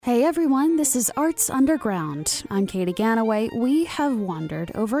Hey everyone, this is Arts Underground. I'm Katie Ganaway. We have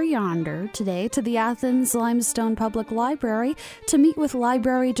wandered over yonder today to the Athens Limestone Public Library to meet with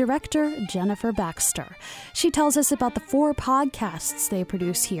Library Director Jennifer Baxter. She tells us about the 4 podcasts they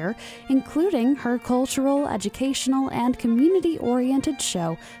produce here, including her cultural, educational, and community-oriented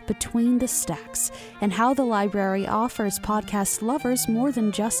show, Between the Stacks, and how the library offers podcast lovers more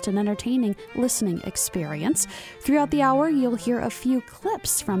than just an entertaining listening experience. Throughout the hour, you'll hear a few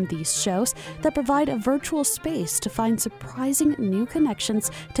clips from these shows that provide a virtual space to find surprising new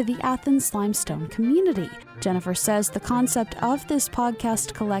connections to the Athens Limestone community. Jennifer says the concept of this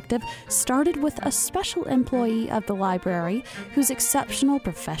podcast collective started with a special employee of the library whose exceptional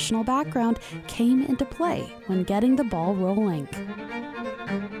professional background came into play when getting the ball rolling.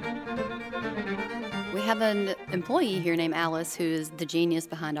 We have an employee here named Alice who is the genius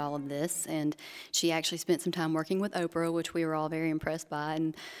behind all of this, and she actually spent some time working with Oprah, which we were all very impressed by.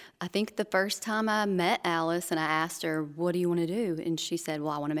 And I think the first time I met Alice and I asked her, what do you want to do? And she said,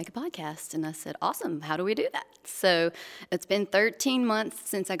 well, I want to make a podcast. And I said, awesome, how do we do that? So it's been 13 months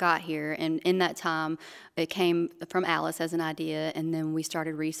since I got here, and in that time, it came from Alice as an idea, and then we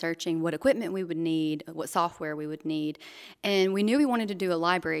started researching what equipment we would need, what software we would need, and we knew we wanted to do a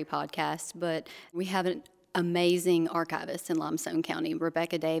library podcast, but we have an amazing archivist in Limestone County,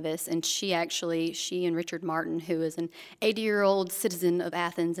 Rebecca Davis, and she and Richard Martin, who is an 80-year-old citizen of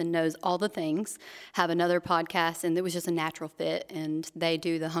Athens and knows all the things, have another podcast, and it was just a natural fit, and they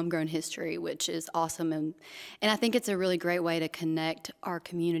do the homegrown history, which is awesome, and I think it's a really great way to connect our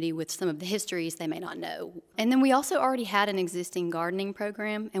community with some of the histories they may not know. And then we also already had an existing gardening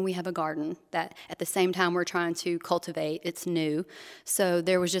program, and we have a garden that at the same time we're trying to cultivate. It's new, so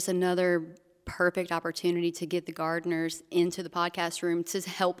there was just another perfect opportunity to get the gardeners into the podcast room to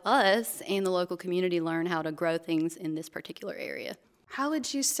help us and the local community learn how to grow things in this particular area. How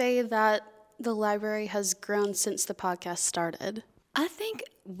would you say that the library has grown since the podcast started? I think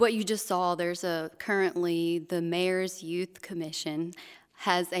what you just saw, currently the Mayor's Youth Commission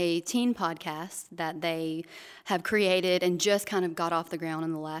has a teen podcast that they have created and just kind of got off the ground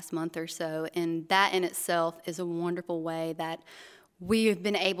in the last month or so, and that in itself is a wonderful way that we have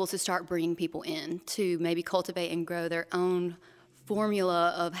been able to start bringing people in to maybe cultivate and grow their own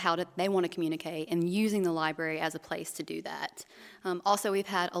formula of they want to communicate, and using the library as a place to do that. Also, we've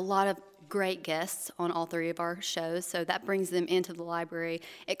had a lot of great guests on all 3 of our shows, so that brings them into the library.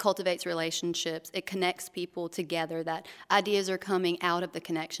 It cultivates relationships. It connects people together, that ideas are coming out of the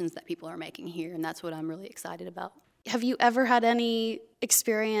connections that people are making here, and that's what I'm really excited about. Have you ever had any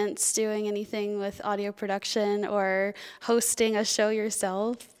experience doing anything with audio production or hosting a show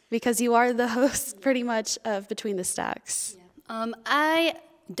yourself? Because you are the host pretty much of Between the Stacks. Yeah. I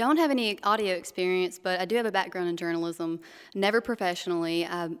don't have any audio experience, but I do have a background in journalism, never professionally.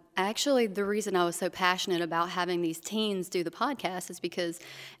 Actually, the reason I was so passionate about having these teens do the podcast is because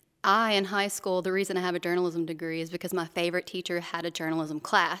in high school, the reason I have a journalism degree is because my favorite teacher had a journalism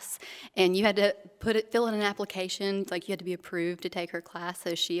class, and you had to fill in an application, like you had to be approved to take her class,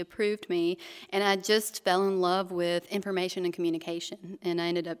 so she approved me, and I just fell in love with information and communication, and I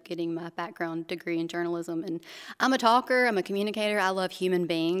ended up getting my background degree in journalism, and I'm a talker, I'm a communicator, I love human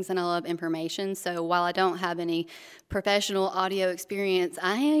beings, and I love information, so while I don't have any professional audio experience,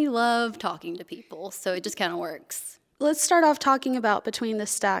 I love talking to people, so it just kind of works. Let's start off talking about Between the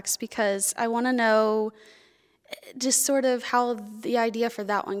Stacks, because I want to know just sort of how the idea for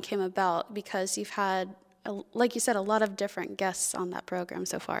that one came about, because you've had, like you said, a lot of different guests on that program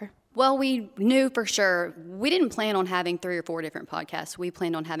so far. Well, we knew for sure. We didn't plan on having 3 or 4 different podcasts. We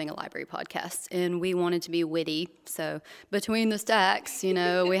planned on having a library podcast, and we wanted to be witty. So Between the Stacks, we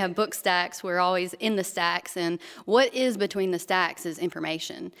have book stacks. We're always in the stacks, and what is between the stacks is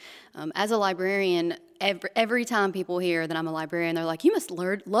information. As a librarian, every time people hear that I'm a librarian, they're like, you must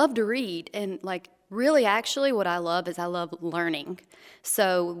love to read. And really, actually, what I love is I love learning.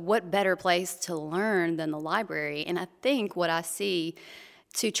 So what better place to learn than the library? And I think what I see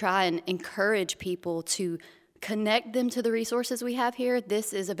to try and encourage people to connect them to the resources we have here,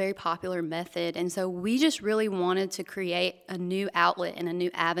 this is a very popular method. And so we just really wanted to create a new outlet and a new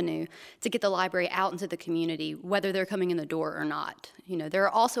avenue to get the library out into the community, whether they're coming in the door or not. There are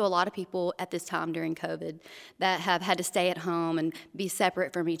also a lot of people at this time during COVID that have had to stay at home and be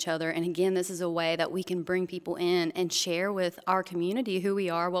separate from each other. And again, this is a way that we can bring people in and share with our community who we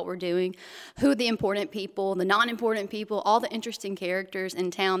are, what we're doing, who the important people, the non-important people, all the interesting characters in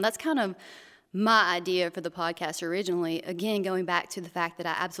town. That's kind of my idea for the podcast originally, again, going back to the fact that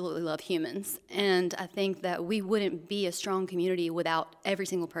I absolutely love humans. And I think that we wouldn't be a strong community without every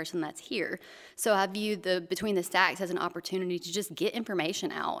single person that's here. So I view the Between the Stacks as an opportunity to just get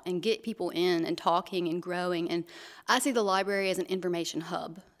information out and get people in and talking and growing. And I see the library as an information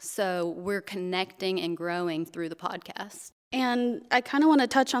hub. So we're connecting and growing through the podcast. And I kind of want to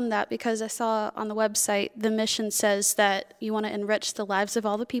touch on that because I saw on the website the mission says that you want to enrich the lives of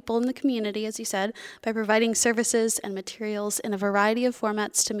all the people in the community, as you said, by providing services and materials in a variety of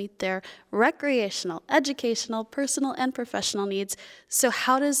formats to meet their recreational, educational, personal, and professional needs. So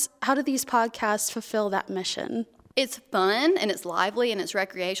how do these podcasts fulfill that mission? It's fun and it's lively and it's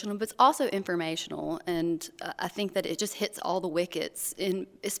recreational, but it's also informational. And I think that it just hits all the wickets,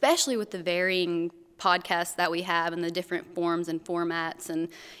 especially with the varying podcasts that we have and the different forms and formats, and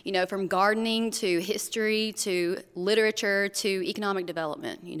from gardening to history to literature to economic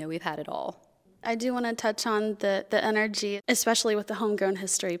development, we've had it all. I do want to touch on the energy, especially with the Homegrown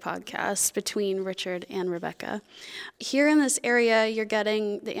History podcast between Richard and Rebecca. Here in this area, you're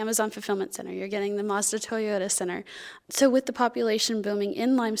getting the Amazon Fulfillment Center, you're getting the Mazda Toyota Center. So with the population booming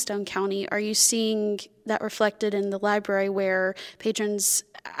in Limestone County, are you seeing that reflected in the library where patrons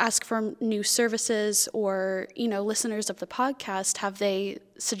ask for new services, or, listeners of the podcast, have they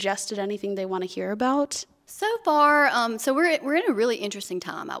suggested anything they want to hear about? So far, so we're in a really interesting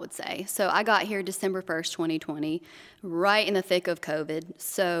time, I would say. So I got here December 1st, 2020, right in the thick of COVID.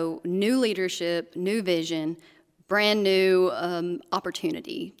 So new leadership, new vision, brand new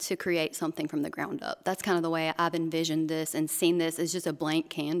opportunity to create something from the ground up. That's kind of the way I've envisioned this and seen this as just a blank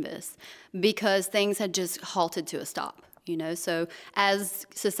canvas, because things had just halted to a stop. So as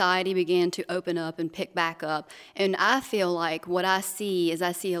society began to open up and pick back up, and I feel like what I see is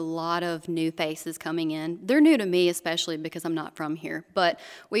a lot of new faces coming in. They're new to me, especially because I'm not from here. But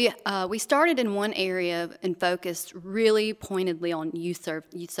we started in one area and focused really pointedly on youth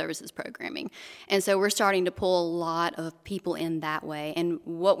services programming. And so we're starting to pull a lot of people in that way. And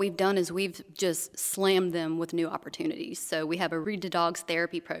what we've done is we've just slammed them with new opportunities. So we have a Read to Dogs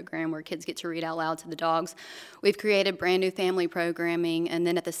therapy program where kids get to read out loud to the dogs. We've created brand new family programming, and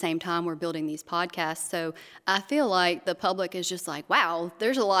then at the same time we're building these podcasts. So I feel like the public is just like, wow,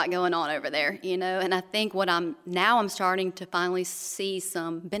 there's a lot going on over there, and I think I'm starting to finally see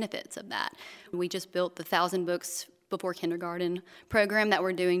some benefits of that. We just built the 1,000 Books Before Kindergarten program that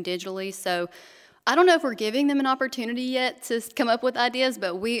we're doing digitally. So I don't know if we're giving them an opportunity yet to come up with ideas,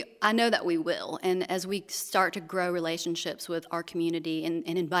 but I know that we will. And as we start to grow relationships with our community and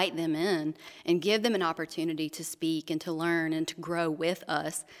invite them in and give them an opportunity to speak and to learn and to grow with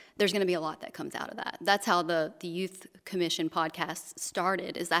us, there's going to be a lot that comes out of that. That's how the Youth Commission podcast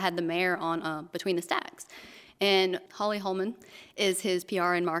started, is I had the mayor on Between the Stacks. And Holly Holman is his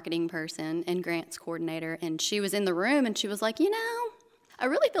PR and marketing person and grants coordinator. And she was in the room and she was like, I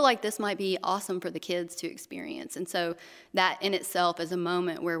really feel like this might be awesome for the kids to experience. And so that in itself is a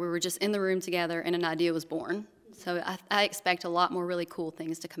moment where we were just in the room together and an idea was born. So I expect a lot more really cool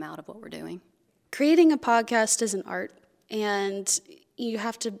things to come out of what we're doing. Creating a podcast is an art, and you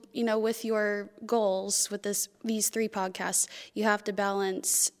have to, with your goals, with these 3 podcasts, you have to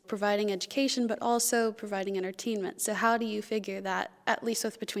balance providing education but also providing entertainment. So how do you figure that, at least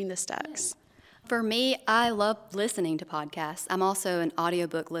with Between the Stacks? For me, I love listening to podcasts. I'm also an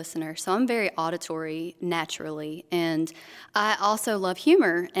audiobook listener, so I'm very auditory naturally. And I also love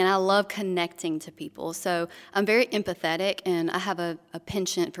humor, and I love connecting to people. So I'm very empathetic, and I have a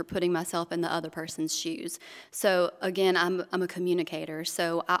penchant for putting myself in the other person's shoes. So again, I'm a communicator,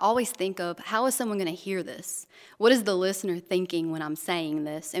 so I always think of, how is someone going to hear this? What is the listener thinking when I'm saying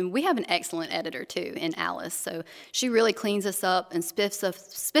this? And we have an excellent editor, too, in Alice. So she really cleans us up and spiffs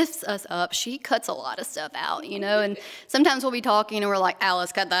us up. She cuts a lot of stuff out, and sometimes we'll be talking and we're like,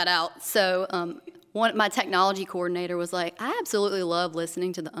 Alice, cut that out. So my technology coordinator was like, I absolutely love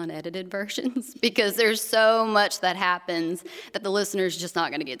listening to the unedited versions because there's so much that happens that the listener's just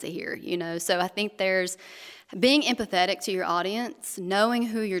not going to get to hear, So I think there's being empathetic to your audience, knowing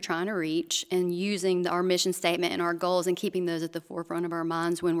who you're trying to reach, and using our mission statement and our goals and keeping those at the forefront of our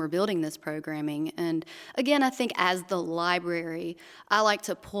minds when we're building this programming. And again, I think as the library, I like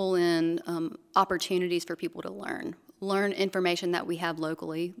to pull in opportunities for people to learn information that we have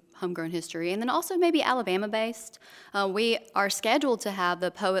locally, homegrown history, and then also maybe Alabama-based. We are scheduled to have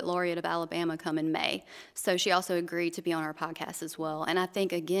the Poet Laureate of Alabama come in May, so she also agreed to be on our podcast as well. And I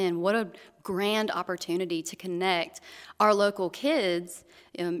think, again, what a grand opportunity to connect our local kids.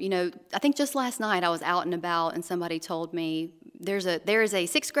 I think just last night I was out and about and somebody told me there is a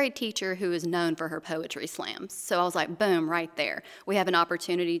sixth grade teacher who is known for her poetry slams. So I was like, boom, right there. We have an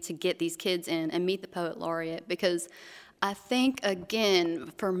opportunity to get these kids in and meet the poet laureate, because I think,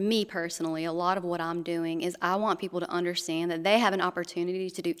 again, for me personally, a lot of what I'm doing is I want people to understand that they have an opportunity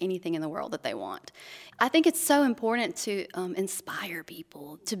to do anything in the world that they want. I think it's so important to inspire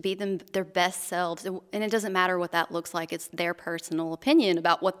people to be their best selves, and it doesn't matter what that looks like. It's their personal opinion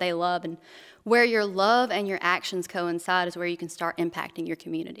about what they love, and where your love and your actions coincide is where you can start impacting your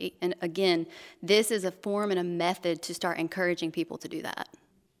community. And again, this is a form and a method to start encouraging people to do that.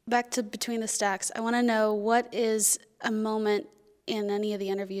 Back to Between the Stacks, I want to know, what is a moment in any of the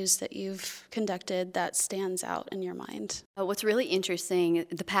interviews that you've conducted that stands out in your mind? What's really interesting,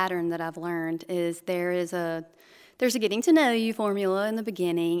 the pattern that I've learned, is there's a getting to know you formula in the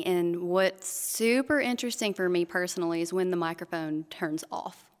beginning, and what's super interesting for me personally is when the microphone turns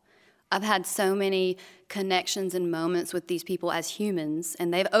off. I've had so many connections and moments with these people as humans,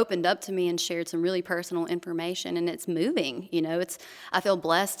 and they've opened up to me and shared some really personal information, and it's moving. I feel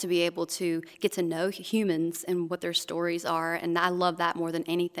blessed to be able to get to know humans and what their stories are, and I love that more than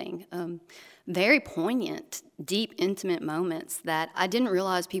anything. Very poignant, deep, intimate moments that I didn't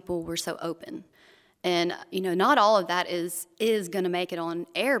realize people were so open. And, not all of that is going to make it on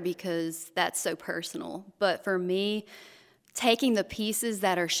air because that's so personal. But for me, taking the pieces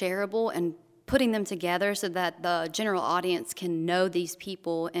that are shareable and putting them together so that the general audience can know these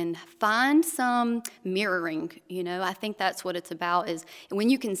people and find some mirroring, I think that's what it's about, is when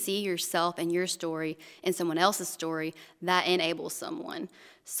you can see yourself and your story in someone else's story, that enables someone.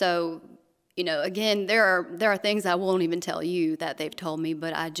 So, again, there are things I won't even tell you that they've told me,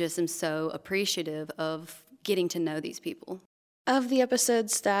 but I just am so appreciative of getting to know these people. Of the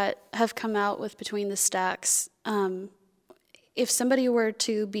episodes that have come out with Between the Stacks, if somebody were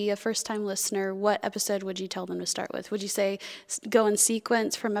to be a first-time listener, what episode would you tell them to start with? Would you say go in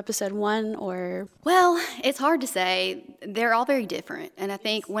sequence from episode 1, or? Well, it's hard to say. They're all very different. And I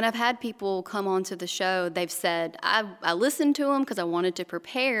think when I've had people come onto the show, they've said, I listened to them because I wanted to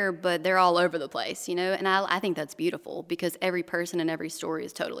prepare, but they're all over the place, And I think that's beautiful, because every person and every story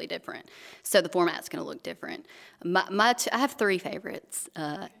is totally different. So the format's going to look different. I have 3 favorites.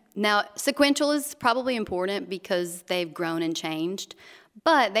 Now, sequential is probably important because they've grown and changed,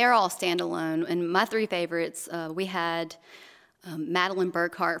 but they're all standalone. And my 3 favorites, we had Madeline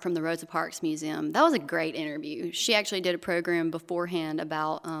Burkhart from the Rosa Parks Museum. That was a great interview. She actually did a program beforehand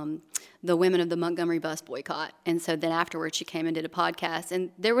about the women of the Montgomery bus boycott. And so then afterwards she came and did a podcast.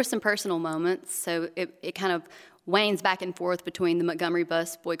 And there were some personal moments, so it kind of wanes back and forth between the Montgomery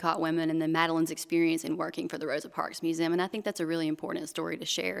bus boycott women and then Madeline's experience in working for the Rosa Parks Museum. And I think that's a really important story to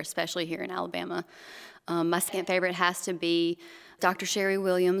share, especially here in Alabama. My second favorite has to be Dr. Sherry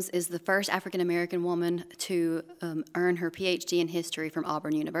Williams is the first African-American woman to earn her PhD in history from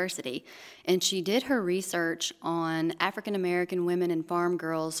Auburn University. And she did her research on African-American women and farm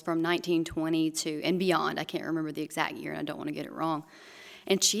girls from 1920 to and beyond. I can't remember the exact year, and I don't want to get it wrong.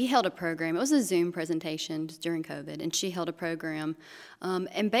 And she held a program. It was a Zoom presentation during COVID, and she held a program.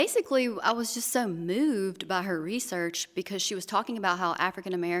 And basically, I was just so moved by her research because she was talking about how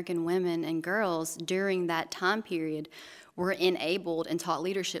African-American women and girls during that time period were enabled and taught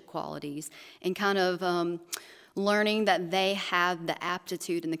leadership qualities and kind of learning that they have the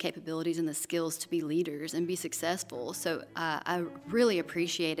aptitude and the capabilities and the skills to be leaders and be successful. So I really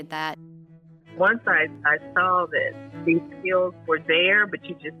appreciated that. Once I saw that these skills were there, but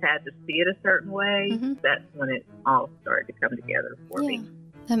you just had to see it a certain way, that's when it all started to come together for me.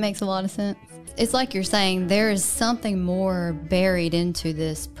 That makes a lot of sense. It's like you're saying, there is something more buried into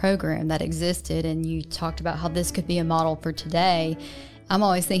this program that existed, and you talked about how this could be a model for today. I'm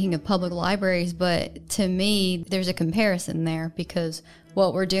always thinking of public libraries, but to me, there's a comparison there, because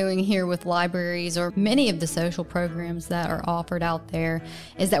what we're doing here with libraries or many of the social programs that are offered out there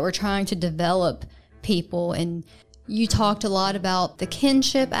is that we're trying to develop people. And you talked a lot about the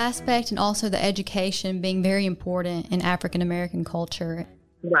kinship aspect and also the education being very important in African American culture.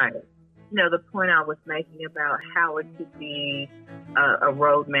 Right. The point I was making about how it could be a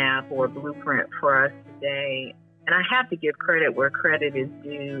roadmap or a blueprint for us today. And I have to give credit where credit is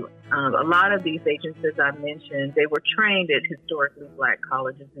due. A lot of these agencies I mentioned, they were trained at historically Black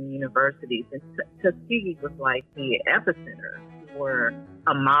colleges and universities. And Tuskegee was like the epicenter for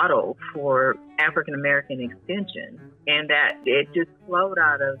a model for African American extension. And that it just flowed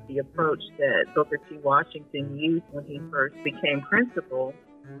out of the approach that Booker T. Washington used when he first became principal.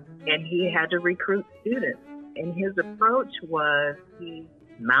 And he had to recruit students. And his approach was he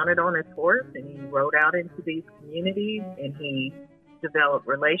mounted on his horse and he rode out into these communities and he develop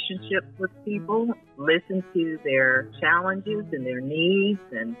relationships with people, listen to their challenges and their needs,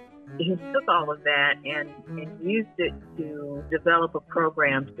 and he took all of that and used it to develop a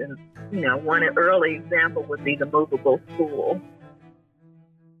program. And, one early example would be the movable school.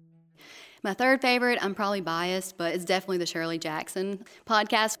 My third favorite, I'm probably biased, but it's definitely the Shirley Jackson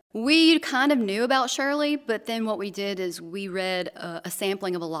podcast. We kind of knew about Shirley, but then what we did is we read a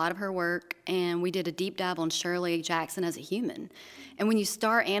sampling of a lot of her work, and we did a deep dive on Shirley Jackson as a human. And when you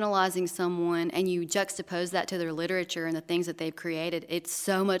start analyzing someone and you juxtapose that to their literature and the things that they've created, it's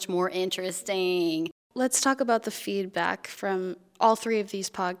so much more interesting. Let's talk about the feedback from all three of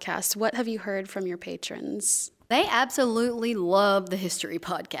these podcasts. What have you heard from your patrons? They absolutely love the history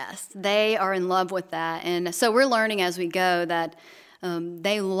podcast. They are in love with that. And so we're learning as we go that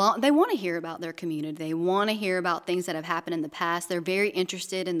they want to hear about their community. They want to hear about things that have happened in the past. They're very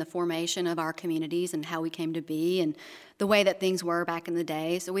interested in the formation of our communities and how we came to be and the way that things were back in the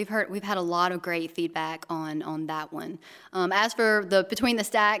day. So we've had a lot of great feedback on that one. As for the Between the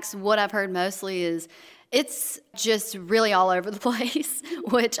Stacks, what I've heard mostly is it's just really all over the place,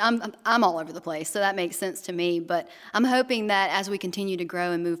 which I'm all over the place, so that makes sense to me. But I'm hoping that as we continue to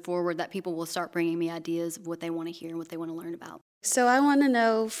grow and move forward, that people will start bringing me ideas of what they want to hear and what they want to learn about. So I want to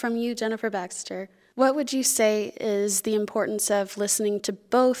know from you, Jennifer Baxter, what would you say is the importance of listening to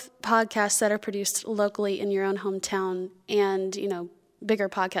both podcasts that are produced locally in your own hometown and, bigger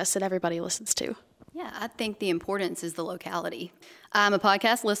podcasts that everybody listens to? Yeah, I think the importance is the locality. I'm a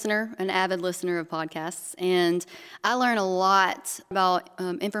podcast listener, an avid listener of podcasts, and I learn a lot about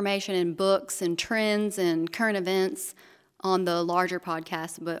information in books and trends and current events on the larger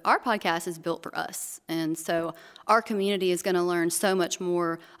podcast, but our podcast is built for us. And so our community is going to learn so much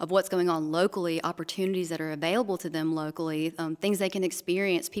more of what's going on locally, opportunities that are available to them locally, things they can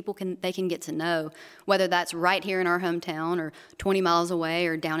experience, they can get to know, whether that's right here in our hometown or 20 miles away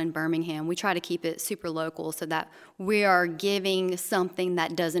or down in Birmingham. We try to keep it super local so that we are giving something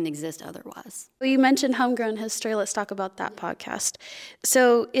that doesn't exist otherwise. Well, you mentioned Homegrown History. Let's talk about that podcast.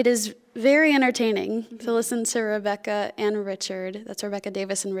 So it is very entertaining to listen to Rebecca and Richard. That's Rebecca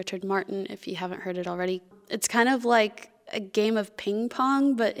Davis and Richard Martin, if you haven't heard it already. It's kind of like a game of ping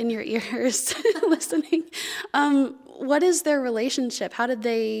pong, but in your ears listening. What is their relationship? How did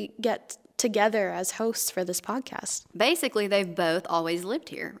they get together as hosts for this podcast? Basically, they've both always lived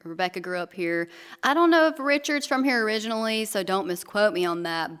here. Rebecca grew up here. I don't know if Richard's from here originally, so don't misquote me on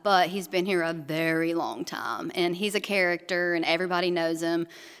that, but he's been here a very long time, and he's a character, and everybody knows him.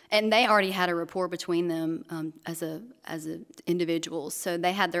 And they already had a rapport between them as individuals, so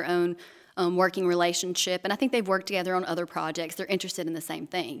they had their own working relationship, and I think they've worked together on other projects. They're interested in the same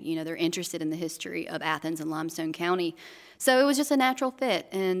thing. They're interested in the history of Athens and Limestone County. So it was just a natural fit,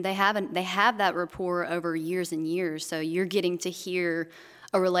 and they have that rapport over years and years. So you're getting to hear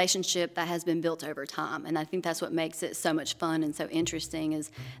a relationship that has been built over time, and I think that's what makes it so much fun and so interesting is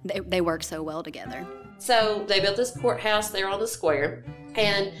they work so well together. So they built this courthouse there on the square,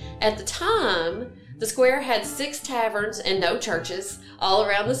 and at the time, the square had 6 taverns and no churches all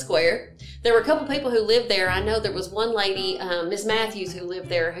around the square. There were a couple people who lived there. I know there was one lady, Miss Matthews, who lived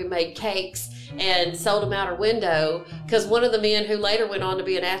there, who made cakes and sold them out her window because one of the men who later went on to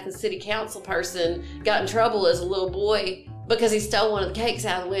be an Athens City Council person got in trouble as a little boy because he stole one of the cakes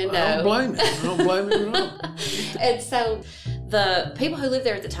out of the window. I don't blame him at all. And so the people who lived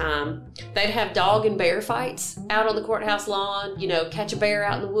there at the time, they'd have dog and bear fights out on the courthouse lawn, catch a bear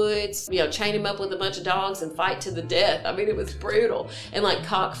out in the woods, chain him up with a bunch of dogs and fight to the death. I mean, it was brutal. And like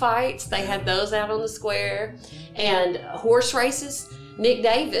cockfights, they had those out on the square. And horse races. Nick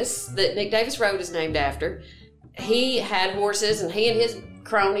Davis, that Nick Davis Road is named after, he had horses, and he and his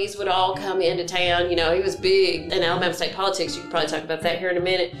cronies would all come into town. He was big in Alabama state politics. You could probably talk about that here in a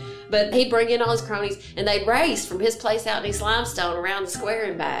minute. But he'd bring in all his cronies, and they'd race from his place out in East Limestone around the square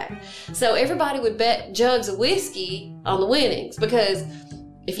and back. So everybody would bet jugs of whiskey on the winnings, because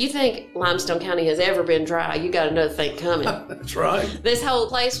if you think Limestone County has ever been dry, you got another thing coming. That's right. This whole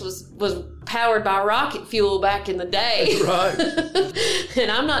place was powered by rocket fuel back in the day. That's right. And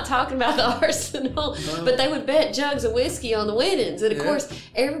I'm not talking about the arsenal, but they would bet jugs of whiskey on the winnings. And of course,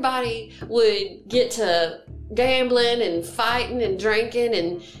 everybody would get to gambling and fighting and drinking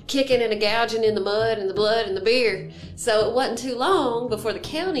and kicking and gouging in the mud and the blood and the beer. So it wasn't too long before the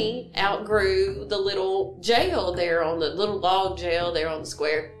county outgrew the little jail there on the little log jail there on the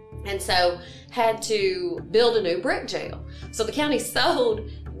square, and so had to build a new brick jail. So the county sold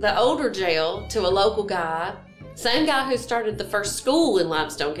the older jail to a local guy, same guy who started the first school in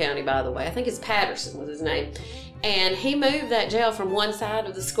Limestone County, by the way. I think it's Patterson was his name. And he moved that jail from one side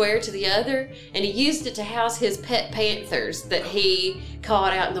of the square to the other, and he used it to house his pet panthers that he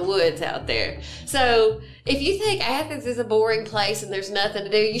caught out in the woods out there. So if you think Athens is a boring place and there's nothing to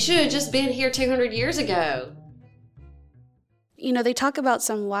do, you should have just been here 200 years ago. You know, they talk about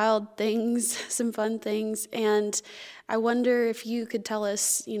some wild things, some fun things, and I wonder if you could tell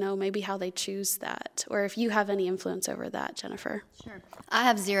us, you know, maybe how they choose that, or if you have any influence over that, Jennifer. Sure. I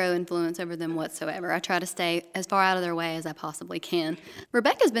have zero influence over them whatsoever. I try to stay as far out of their way as I possibly can.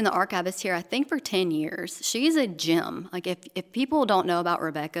 Rebecca's been the archivist here, I think, for 10 years. She's a gem. Like, if people don't know about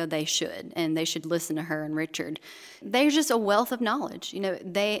Rebecca, they should, and they should listen to her and Richard. They're just a wealth of knowledge. You know,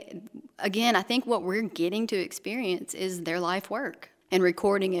 again, I think what we're getting to experience is their life work and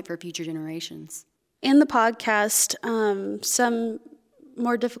recording it for future generations. In the podcast, some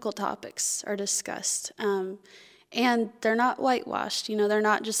more difficult topics are discussed, and they're not whitewashed. You know, they're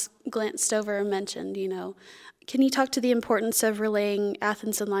not just glanced over and mentioned, you know. Can you talk to the importance of relaying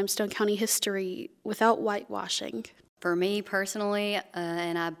Athens and Limestone County history without whitewashing? For me personally,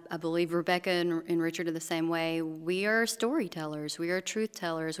 and I believe Rebecca and Richard are the same way, we are storytellers, we are truth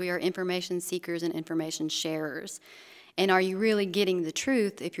tellers, we are information seekers and information sharers. And are you really getting the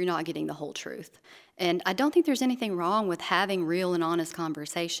truth if you're not getting the whole truth? And I don't think there's anything wrong with having real and honest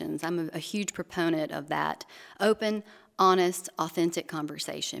conversations. I'm a huge proponent of that. Open, honest, authentic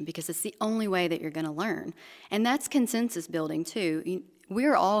conversation, because it's the only way that you're going to learn. And that's consensus building too.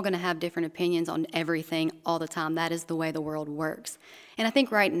 We're all going to have different opinions on everything all the time. That is the way the world works. And I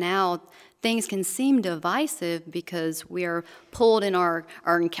think right now things can seem divisive because we are pulled in our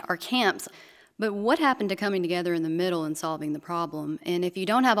camps. But what happened to coming together in the middle and solving the problem? And if you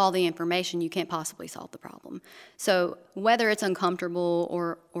don't have all the information, you can't possibly solve the problem. So whether it's uncomfortable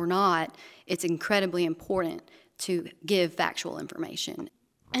or not, it's incredibly important to give factual information.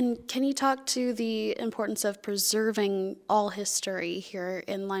 And can you talk to the importance of preserving all history here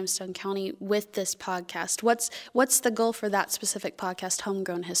in Limestone County with this podcast? What's the goal for that specific podcast,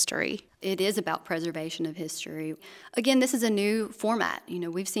 Homegrown History? It is about preservation of history. Again, this is a new format. You know,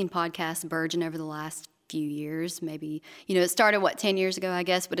 we've seen podcasts burgeon over the last few years. Maybe, you know, it started, 10 years ago, I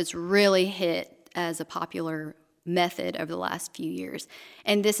guess, but it's really hit as a popular method over the last few years.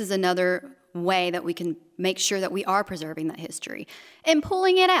 And this is another way that we can make sure that we are preserving that history and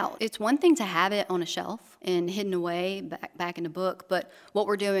pulling it out. It's one thing to have it on a shelf and hidden away back in a book, but what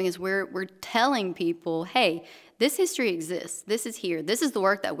we're doing is we're telling people, hey, this history exists. This is here. This is the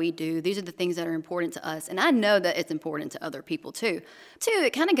work that we do. These are the things that are important to us. And I know that it's important to other people too.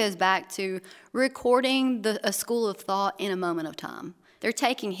 It kind of goes back to recording a school of thought in a moment of time. They're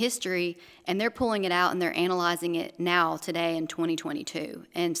taking history and they're pulling it out and they're analyzing it now, today, in 2022.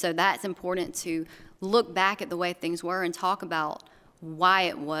 And so that's important to look back at the way things were and talk about why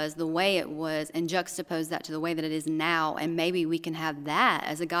it was the way it was and juxtapose that to the way that it is now. And maybe we can have that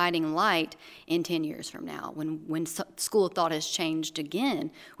as a guiding light in 10 years from now. When school of thought has changed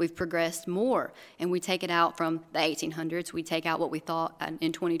again, we've progressed more. And we take it out from the 1800s. We take out what we thought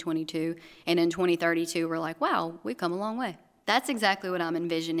in 2022. And in 2032, we're like, wow, we've come a long way. That's exactly what I'm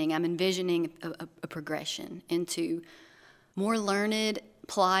envisioning. I'm envisioning a progression into more learned,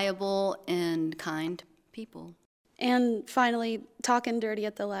 pliable, and kind people. And finally, Talking Dirty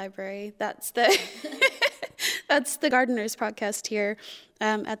at the Library. That's the that's the Gardeners podcast here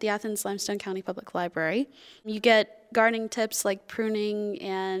at the Athens Limestone County Public Library. You get gardening tips like pruning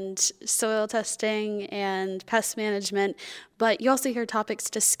and soil testing and pest management, but you also hear topics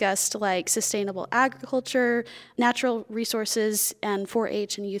discussed like sustainable agriculture, natural resources, and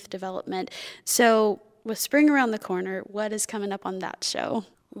 4-H and youth development. So with spring around the corner, what is coming up on that show?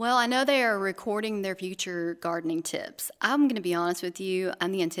 Well, I know they are recording their future gardening tips. I'm going to be honest with you.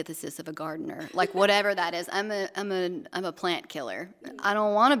 I'm the antithesis of a gardener, like whatever that is. I'm a plant killer. I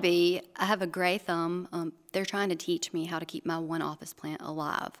don't want to be. I have a gray thumb. They're trying to teach me how to keep my one office plant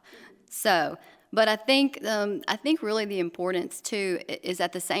alive. So, but I think really the importance too is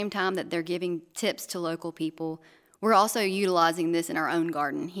at the same time that they're giving tips to local people, we're also utilizing this in our own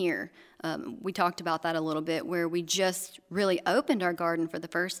garden here. We talked about that a little bit, where we just really opened our garden for the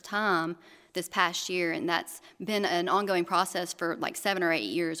first time this past year, and that's been an ongoing process for like 7 or 8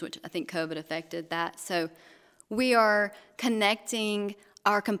 years, which I think COVID affected that. So we are connecting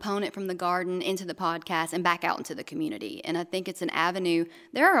our component from the garden into the podcast and back out into the community. And I think it's an avenue.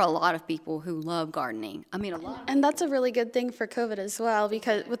 There are a lot of people who love gardening. I mean, a lot. And that's a really good thing for COVID as well,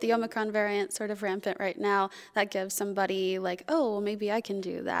 because with the Omicron variant sort of rampant right now, that gives somebody like, oh, well, maybe I can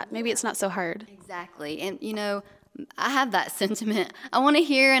do that. Maybe it's not so hard. Exactly. And, you know, I have that sentiment. I want to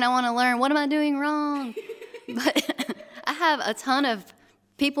hear and I want to learn. What am I doing wrong? But I have a ton of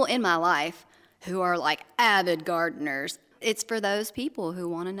people in my life who are like avid gardeners. It's for those people who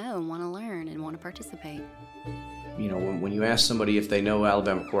want to know and want to learn and want to participate. You know, when you ask somebody if they know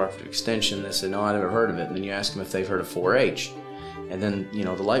Alabama Cooperative Extension, they say, no, I've never heard of it. And then you ask them if they've heard of 4-H. And then, you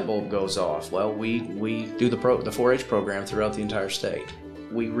know, the light bulb goes off. Well, we do the 4-H program throughout the entire state.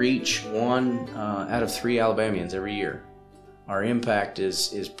 We reach 1 out of 3 Alabamians every year. Our impact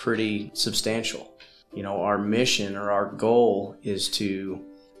is pretty substantial. You know, our mission or our goal is to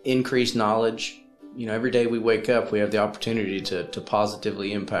increase knowledge. You know, every day we wake up, we have the opportunity to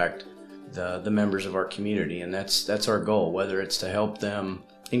positively impact the members of our community, and that's our goal, whether it's to help them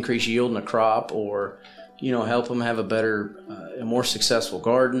increase yield in a crop or, you know, help them have a better, a more successful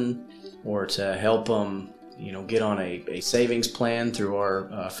garden, or to help them, you know, get on a savings plan through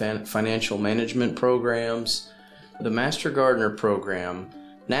our financial management programs. The Master Gardener program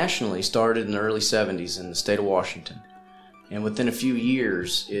nationally started in the early 70s in the state of Washington, and within a few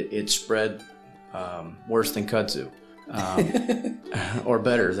years it spread worse than kudzu. Or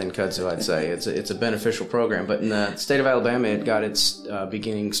better than kudzu, I'd say. It's a beneficial program. But in the state of Alabama, it got its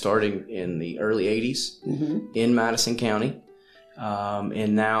beginning starting in the early 80s in Madison County.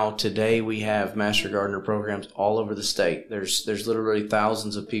 And now today we have Master Gardener programs all over the state. There's literally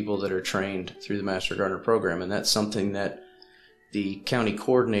thousands of people that are trained through the Master Gardener program, and that's something that the county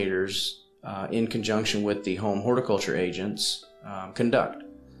coordinators, in conjunction with the home horticulture agents, conduct.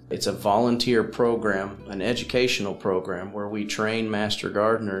 It's a volunteer program, an educational program, where we train Master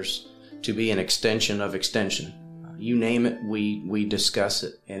Gardeners to be an extension of extension. You name it, we discuss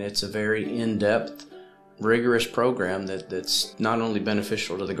it. And it's a very in-depth, rigorous program that's not only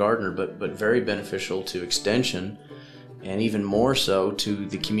beneficial to the gardener, but very beneficial to extension, and even more so to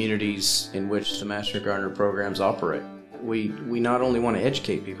the communities in which the Master Gardener programs operate. We not only want to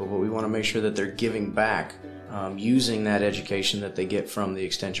educate people, but we want to make sure that they're giving back using that education that they get from the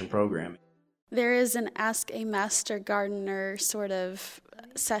extension program. There is an Ask a Master Gardener sort of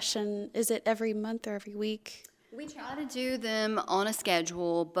session. Is it every month or every week? We try to do them on a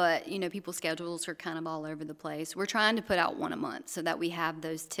schedule, but, you know, people's schedules are kind of all over the place. We're trying to put out one a month so that we have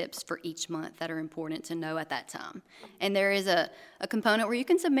those tips for each month that are important to know at that time. And there is a component where you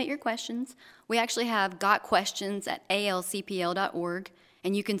can submit your questions. We actually have got questions at alcpl.org,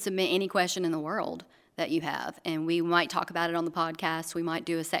 and you can submit any question in the world that you have, and we might talk about it on the podcast. We might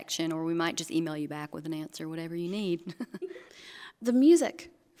do a section, or we might just email you back with an answer, whatever you need. The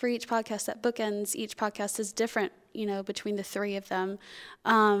music for each podcast that bookends each podcast is different, you know, between the 3 of them.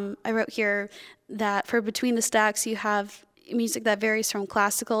 I wrote here that for Between the Stacks, you have music that varies from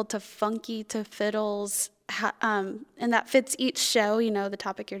classical to funky to fiddles, and that fits each show, you know, the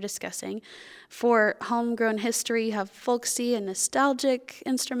topic you're discussing. For Homegrown History, you have folksy and nostalgic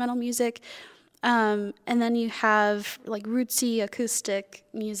instrumental music. And then you have like rootsy acoustic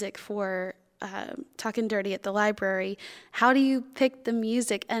music for Talking Dirty at the Library. How do you pick the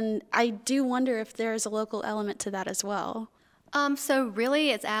music? And I do wonder if there's a local element to that as well. So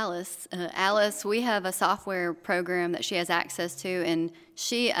really it's Alice. Alice, we have a software program that she has access to, and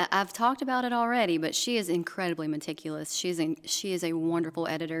I've talked about it already, but she is incredibly meticulous. She is a wonderful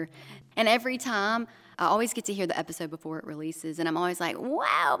editor. And every time, I always get to hear the episode before it releases, and I'm always like,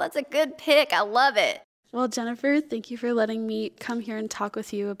 wow, that's a good pick. I love it. Well, Jennifer, thank you for letting me come here and talk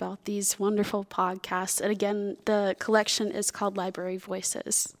with you about these wonderful podcasts. And again, the collection is called Library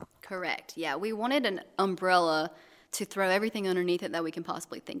Voices. Correct. Yeah, we wanted an umbrella to throw everything underneath it that we can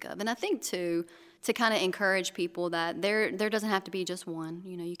possibly think of. And I think, too, to kind of encourage people that there doesn't have to be just one.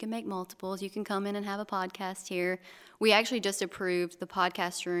 You know, you can make multiples. You can come in and have a podcast here. We actually just approved the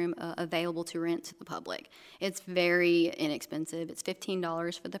podcast room available to rent to the public. It's very inexpensive. It's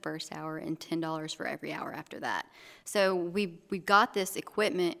 $15 for the first hour and $10 for every hour after that. So we've got this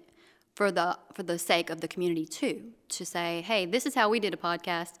equipment for the sake of the community, too, to say, hey, this is how we did a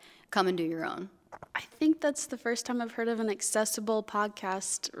podcast. Come and do your own. I think that's the first time I've heard of an accessible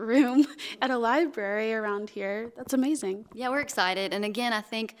podcast room at a library around here. That's amazing. Yeah, we're excited. And again, I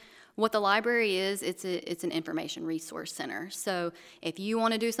think what the library is, it's an information resource center. So if you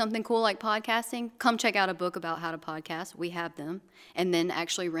want to do something cool like podcasting, come check out a book about how to podcast. We have them. And then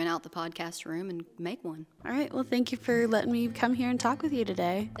actually rent out the podcast room and make one. All right. Well, thank you for letting me come here and talk with you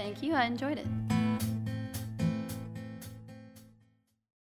today. Thank you. I enjoyed it.